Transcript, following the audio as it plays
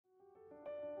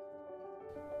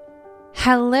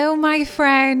Hello, my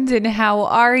friend, and how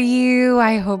are you?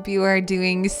 I hope you are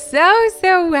doing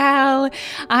so well.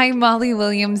 I'm Molly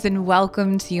Williams, and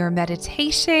welcome to your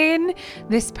meditation.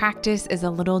 This practice is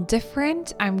a little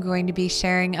different. I'm going to be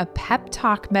sharing a pep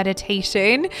talk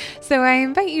meditation, so I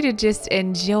invite you to just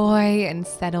enjoy and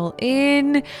settle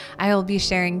in. I will be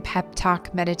sharing pep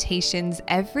talk meditations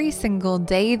every single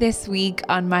day this week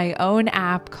on my own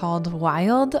app called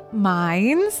Wild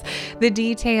Minds. The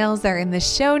details are in the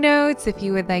show notes if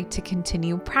you would like to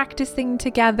continue practicing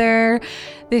together.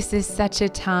 This is such a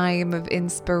time of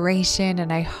inspiration,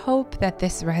 and I hope that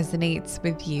this resonates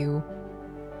with you.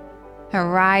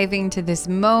 Arriving to this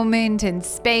moment and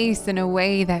space in a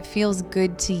way that feels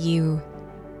good to you.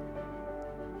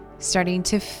 Starting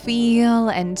to feel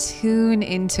and tune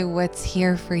into what's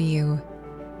here for you.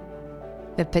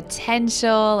 The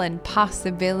potential and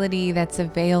possibility that's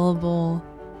available.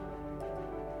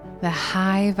 The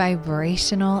high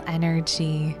vibrational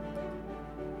energy.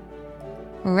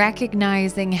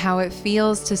 Recognizing how it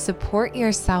feels to support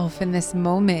yourself in this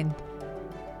moment.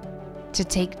 To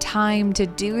take time to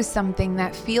do something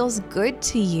that feels good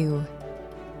to you,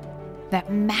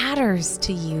 that matters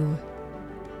to you.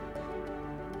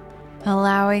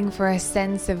 Allowing for a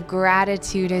sense of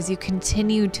gratitude as you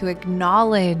continue to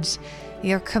acknowledge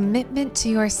your commitment to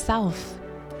yourself.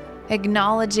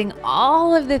 Acknowledging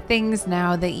all of the things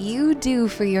now that you do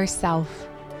for yourself.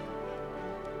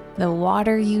 The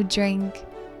water you drink,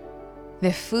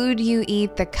 the food you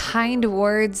eat, the kind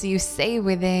words you say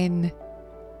within.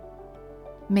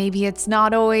 Maybe it's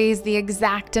not always the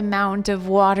exact amount of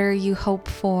water you hope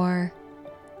for,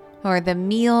 or the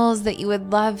meals that you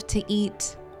would love to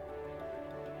eat,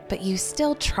 but you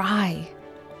still try.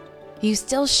 You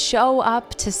still show up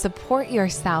to support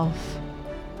yourself.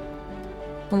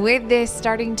 With this,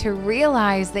 starting to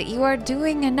realize that you are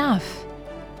doing enough.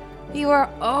 You are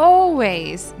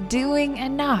always doing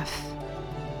enough.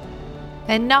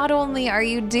 And not only are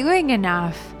you doing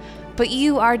enough, but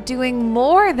you are doing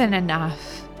more than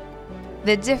enough.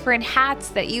 The different hats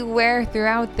that you wear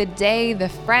throughout the day, the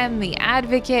friend, the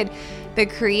advocate, the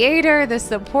creator, the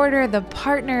supporter, the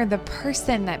partner, the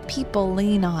person that people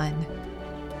lean on.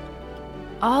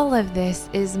 All of this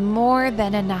is more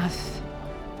than enough.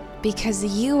 Because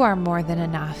you are more than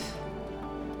enough.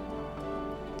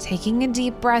 Taking a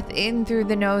deep breath in through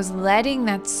the nose, letting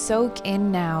that soak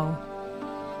in now.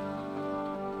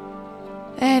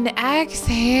 And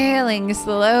exhaling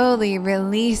slowly,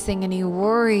 releasing any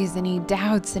worries, any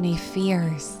doubts, any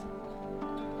fears.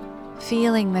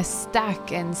 Feeling the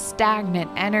stuck and stagnant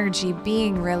energy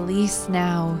being released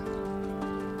now.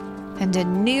 And a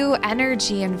new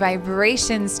energy and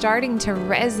vibration starting to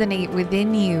resonate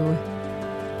within you.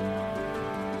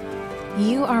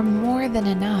 You are more than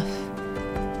enough.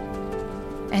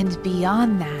 And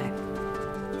beyond that,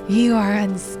 you are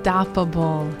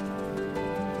unstoppable.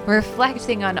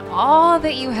 Reflecting on all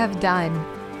that you have done,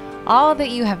 all that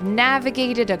you have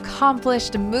navigated,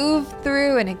 accomplished, moved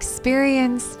through, and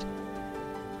experienced.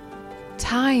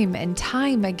 Time and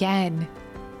time again,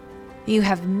 you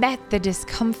have met the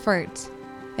discomfort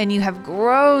and you have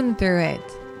grown through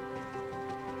it.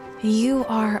 You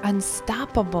are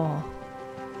unstoppable.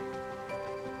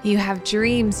 You have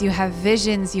dreams, you have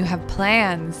visions, you have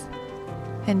plans,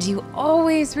 and you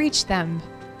always reach them.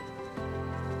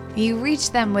 You reach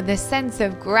them with a sense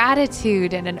of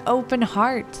gratitude and an open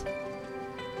heart.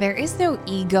 There is no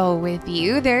ego with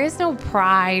you. There is no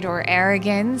pride or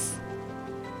arrogance.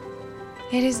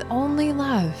 It is only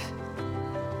love.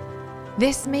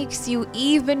 This makes you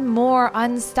even more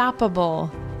unstoppable.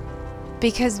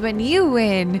 Because when you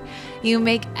win, you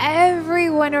make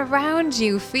everyone around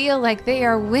you feel like they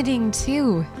are winning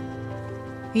too.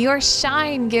 Your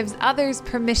shine gives others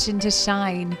permission to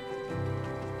shine.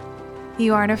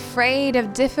 You aren't afraid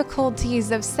of difficulties,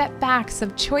 of setbacks,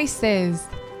 of choices.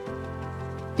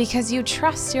 Because you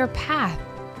trust your path.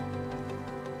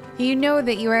 You know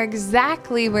that you are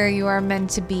exactly where you are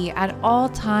meant to be at all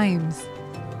times.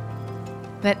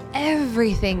 That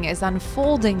everything is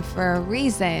unfolding for a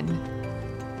reason.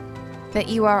 That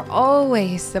you are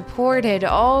always supported,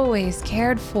 always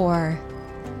cared for.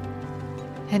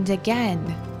 And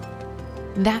again,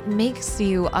 that makes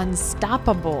you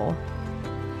unstoppable.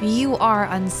 You are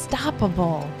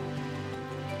unstoppable.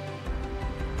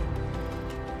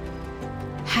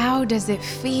 How does it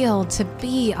feel to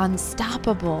be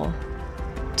unstoppable?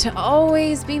 To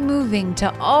always be moving,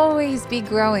 to always be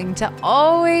growing, to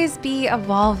always be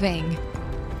evolving.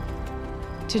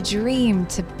 To dream,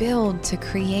 to build, to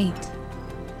create.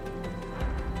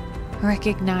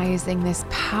 recognizing this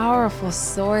powerful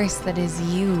source that is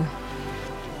you.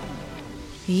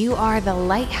 You are the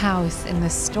lighthouse in the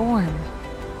storm.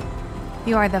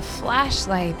 You are the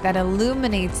flashlight that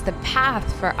illuminates the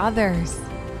path for others.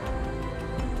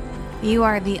 You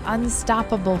are the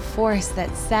unstoppable force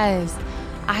that says,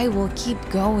 I will keep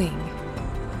going.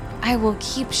 I will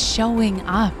keep showing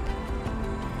up.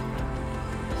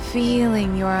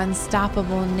 Feeling your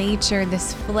unstoppable nature,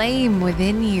 this flame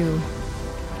within you.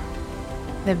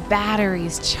 The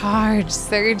batteries charged,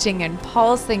 surging and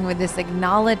pulsing with this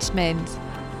acknowledgement,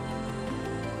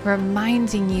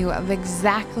 reminding you of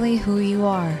exactly who you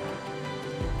are,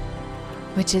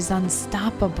 which is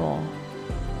unstoppable.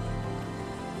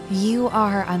 You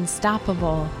are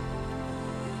unstoppable.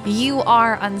 You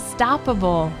are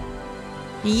unstoppable.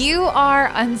 You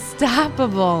are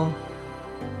unstoppable.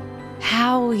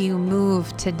 How will you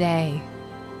move today?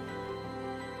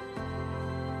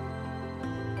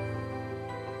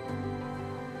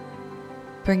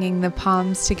 Bringing the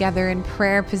palms together in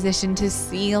prayer position to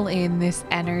seal in this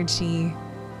energy.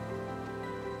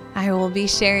 I will be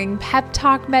sharing pep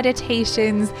talk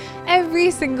meditations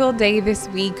every single day this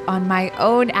week on my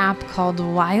own app called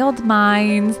Wild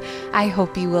Minds. I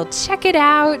hope you will check it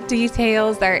out.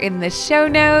 Details are in the show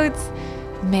notes.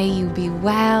 May you be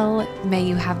well. May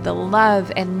you have the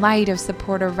love and light of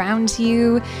support around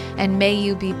you. And may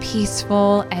you be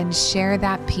peaceful and share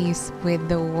that peace with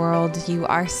the world. You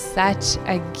are such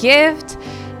a gift.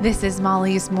 This is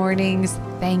Molly's Mornings.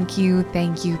 Thank you,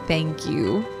 thank you, thank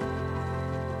you.